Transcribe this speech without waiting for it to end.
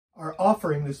Our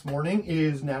offering this morning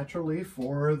is naturally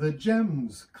for the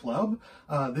GEMS Club.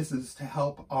 This is to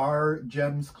help our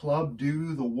GEMS Club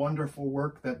do the wonderful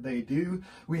work that they do.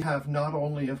 We have not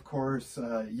only, of course,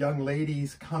 young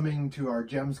ladies coming to our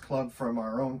GEMS Club from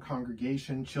our own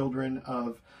congregation, children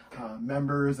of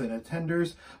members and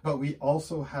attenders, but we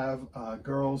also have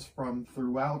girls from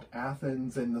throughout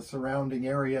Athens and the surrounding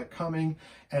area coming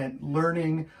and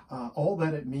learning all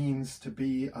that it means to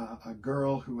be a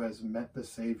girl who has met the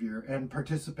Savior, and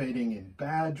participating in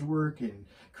badge work, in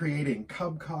creating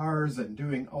cub cars, and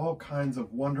doing all kinds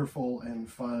of wonderful and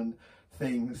fun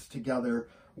things together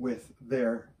with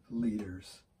their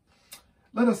leaders.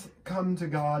 Let us come to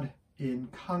God in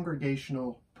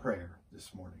congregational prayer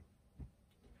this morning.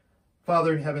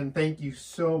 Father in heaven, thank you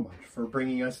so much for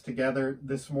bringing us together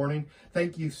this morning.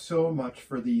 Thank you so much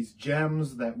for these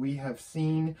gems that we have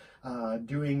seen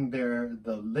doing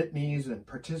the litanies and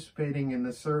participating in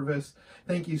the service.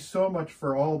 Thank you so much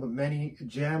for all the many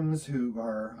gems who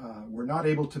were not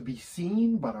able to be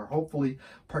seen, but are hopefully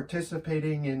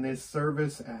participating in this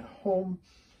service at home.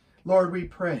 Lord, we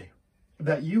pray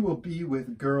that you will be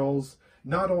with girls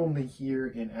not only here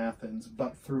in Athens,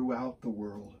 but throughout the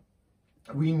world.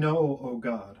 We know, O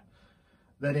God,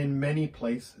 that in many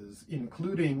places,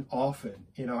 including often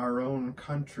in our own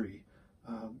country,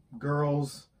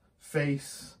 girls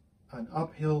face an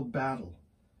uphill battle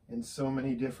in so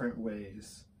many different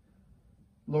ways.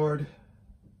 Lord,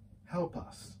 help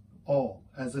us all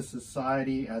as a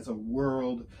society, as a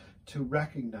world, to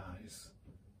recognize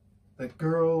that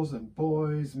girls and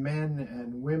boys, men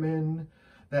and women,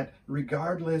 that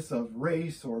regardless of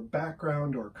race or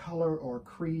background or color or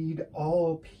creed,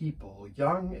 all people,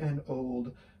 young and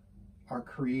old, are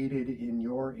created in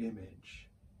your image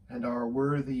and are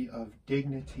worthy of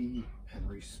dignity and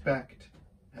respect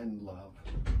and love.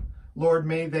 Lord,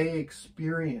 may they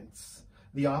experience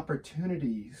the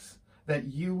opportunities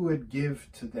that you would give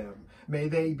to them. May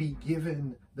they be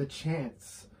given the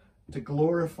chance to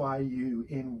glorify you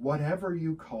in whatever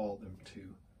you call them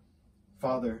to.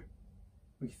 Father,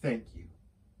 we thank you.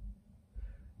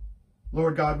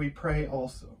 Lord God, we pray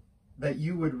also that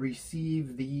you would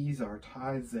receive these, our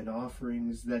tithes and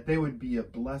offerings, that they would be a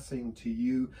blessing to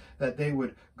you, that they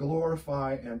would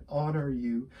glorify and honor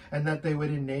you, and that they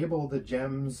would enable the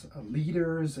GEMS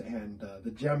leaders and the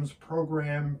GEMS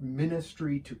program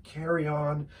ministry to carry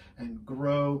on and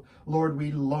grow. Lord,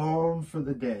 we long for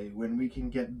the day when we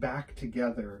can get back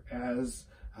together as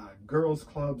girls'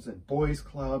 clubs and boys'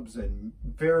 clubs and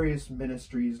various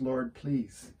ministries. Lord,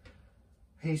 please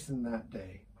hasten that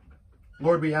day.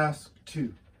 Lord, we ask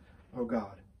too, oh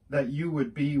God, that you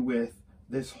would be with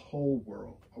this whole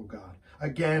world, oh God.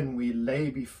 Again, we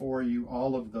lay before you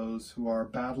all of those who are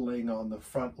battling on the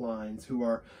front lines, who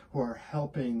are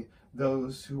helping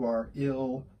those who are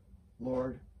ill.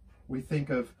 Lord, we think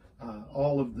of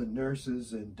all of the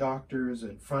nurses and doctors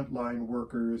and frontline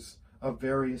workers of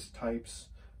various types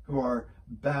who are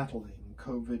battling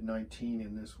COVID-19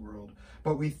 in this world.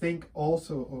 But we think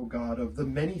also, oh God, of the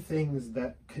many things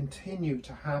that continue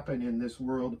to happen in this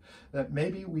world that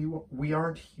maybe we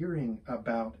aren't hearing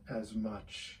about as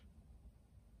much.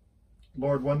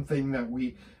 Lord, one thing that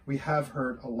we have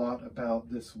heard a lot about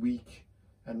this week,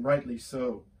 and rightly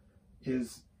so,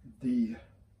 is the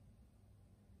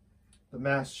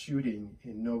mass shooting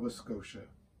in Nova Scotia.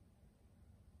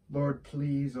 Lord,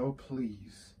 please, oh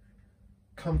please,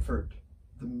 comfort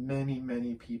the many,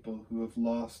 many people who have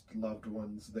lost loved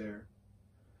ones there.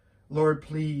 Lord,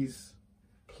 please,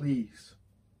 please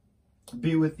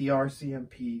be with the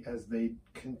RCMP as they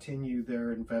continue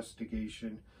their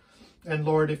investigation. And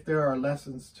Lord, if there are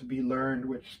lessons to be learned,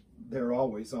 which there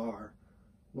always are,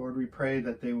 Lord, we pray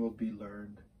that they will be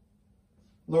learned.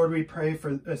 Lord, we pray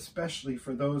especially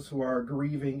for those who are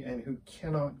grieving and who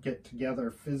cannot get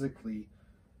together physically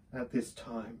at this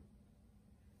time.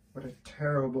 What a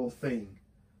terrible thing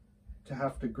to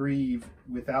have to grieve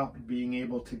without being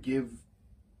able to give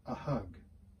a hug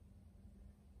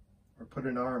or put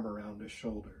an arm around a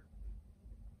shoulder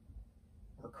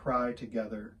or cry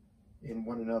together in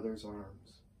one another's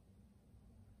arms.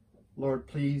 Lord,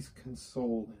 please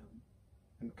console them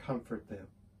and comfort them.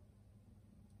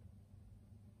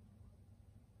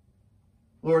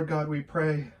 Lord God, we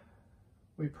pray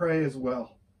as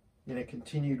well in a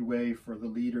continued way for the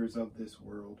leaders of this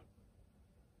world.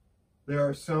 There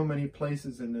are so many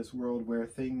places in this world where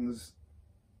things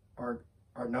are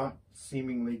not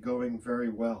seemingly going very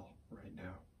well right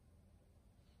now.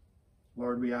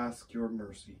 Lord, we ask your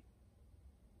mercy.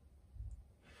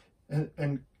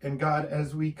 And God,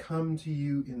 as we come to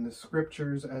you in the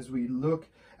scriptures, as we look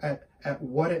at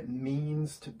what it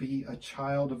means to be a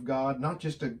child of God, not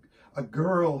just a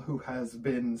girl who has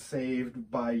been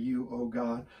saved by you, O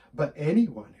God, but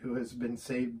anyone who has been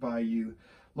saved by you.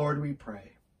 Lord, we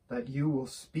pray that you will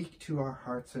speak to our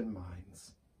hearts and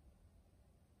minds.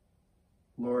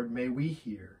 Lord, may we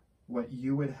hear what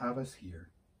you would have us hear.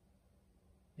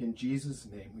 In Jesus'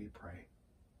 name we pray.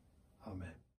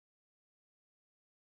 Amen.